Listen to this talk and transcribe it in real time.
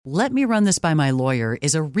"Let me run this by my lawyer"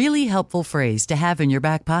 is a really helpful phrase to have in your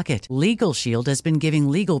back pocket. Legal Shield has been giving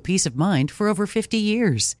legal peace of mind for over 50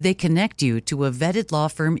 years. They connect you to a vetted law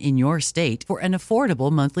firm in your state for an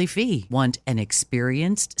affordable monthly fee. Want an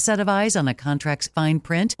experienced set of eyes on a contract's fine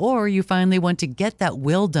print? Or you finally want to get that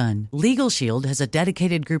will done? Legal Shield has a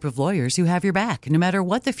dedicated group of lawyers who have your back, no matter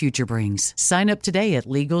what the future brings. Sign up today at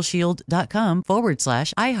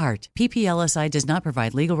LegalShield.com/iHeart. PPLSI does not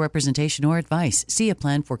provide legal representation or advice. See a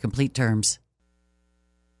plan for complete terms.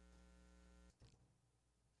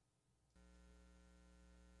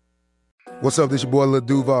 What's up, this your boy Lil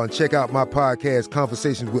Duval, and check out my podcast,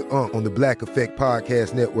 Conversations with Unc, on the Black Effect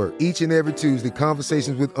Podcast Network. Each and every Tuesday,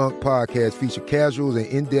 Conversations with Unc podcast feature casuals and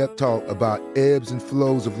in-depth talk about ebbs and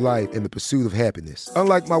flows of life and the pursuit of happiness.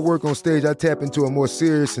 Unlike my work on stage, I tap into a more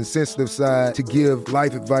serious and sensitive side to give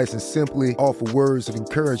life advice and simply offer words of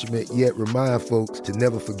encouragement, yet remind folks to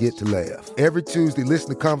never forget to laugh. Every Tuesday, listen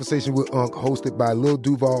to Conversation with Unc, hosted by Lil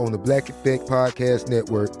Duval on the Black Effect Podcast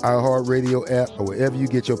Network, iHeartRadio app, or wherever you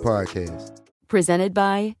get your podcasts. Presented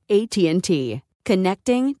by AT&T.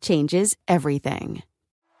 Connecting changes everything.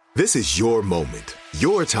 This is your moment,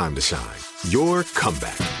 your time to shine, your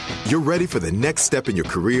comeback. You're ready for the next step in your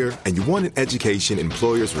career, and you want an education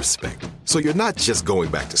employers respect. So you're not just going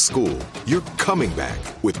back to school, you're coming back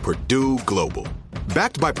with Purdue Global.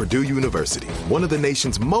 Backed by Purdue University, one of the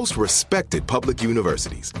nation's most respected public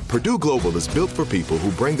universities, Purdue Global is built for people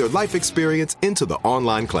who bring their life experience into the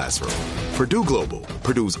online classroom. Purdue Global,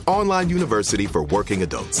 Purdue's online university for working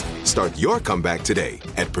adults. Start your comeback today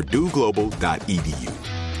at purdueglobal.edu.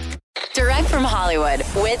 Direct from Hollywood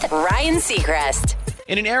with Ryan Seacrest.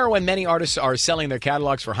 In an era when many artists are selling their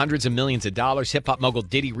catalogs for hundreds of millions of dollars, hip-hop mogul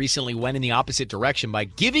Diddy recently went in the opposite direction by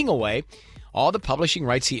giving away all the publishing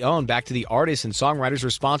rights he owned back to the artists and songwriters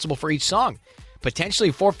responsible for each song,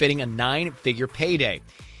 potentially forfeiting a 9-figure payday.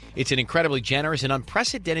 It's an incredibly generous and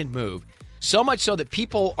unprecedented move, so much so that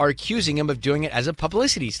people are accusing him of doing it as a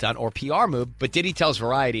publicity stunt or PR move, but Diddy tells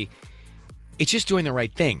Variety, it's just doing the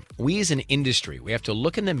right thing. We as an industry, we have to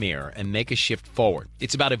look in the mirror and make a shift forward.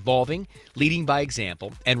 It's about evolving, leading by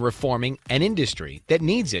example, and reforming an industry that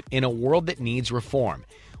needs it in a world that needs reform.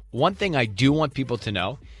 One thing I do want people to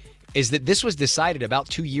know is that this was decided about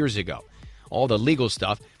 2 years ago. All the legal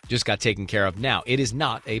stuff just got taken care of now. It is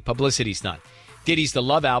not a publicity stunt. Diddy's The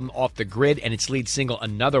Love album, Off the Grid, and its lead single,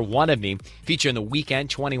 Another One of Me, featuring The Weeknd,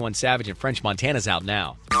 21 Savage, and French Montana's out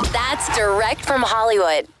now. That's direct from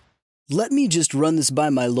Hollywood. "Let me just run this by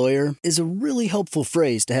my lawyer" is a really helpful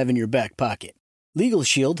phrase to have in your back pocket. Legal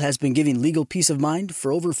Shield has been giving legal peace of mind for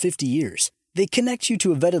over 50 years. They connect you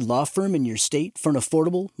to a vetted law firm in your state for an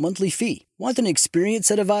affordable monthly fee. Want an experienced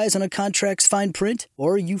set of eyes on a contract's fine print?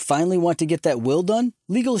 Or you finally want to get that will done?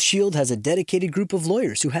 Legal Shield has a dedicated group of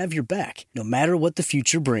lawyers who have your back, no matter what the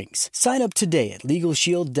future brings. Sign up today at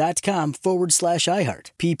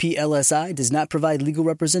LegalShield.com/iHeart. PPLSI does not provide legal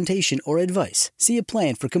representation or advice. See a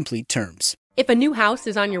plan for complete terms. If a new house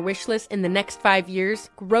is on your wish list in the next 5 years,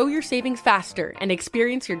 grow your savings faster and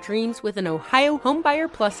experience your dreams with an Ohio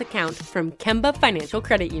Homebuyer Plus account from Kemba Financial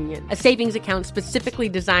Credit Union. A savings account specifically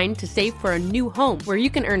designed to save for a new home, where you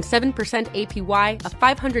can earn 7% APY, a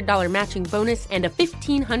 $500 matching bonus, and a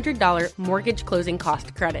 $1,500 mortgage closing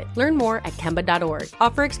cost credit. Learn more at Kemba.org.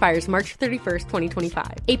 Offer expires March 31st,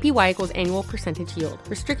 2025. APY equals annual percentage yield.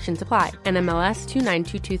 Restrictions apply. NMLS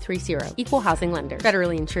 292230. Equal housing lender.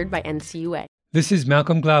 Federally insured by NCUA. This is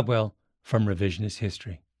Malcolm Gladwell from Revisionist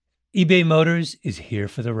History. eBay Motors is here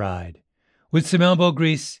for the ride. With some elbow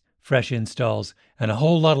grease, fresh installs, and a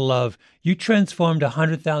whole lot of love, you transformed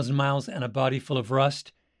 100,000 miles and a body full of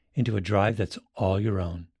rust into a drive that's all your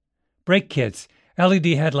own. Brake kits,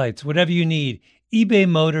 LED headlights, whatever you need, eBay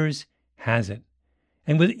Motors has it.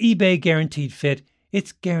 And with eBay Guaranteed Fit,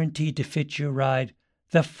 it's guaranteed to fit your ride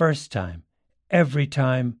the first time, every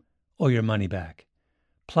time, or your money back.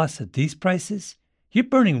 Plus, at these prices, you're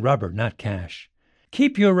burning rubber, not cash.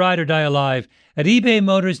 Keep your ride or die alive at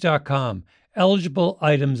ebaymotors.com. Eligible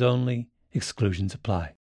items only. Exclusions apply.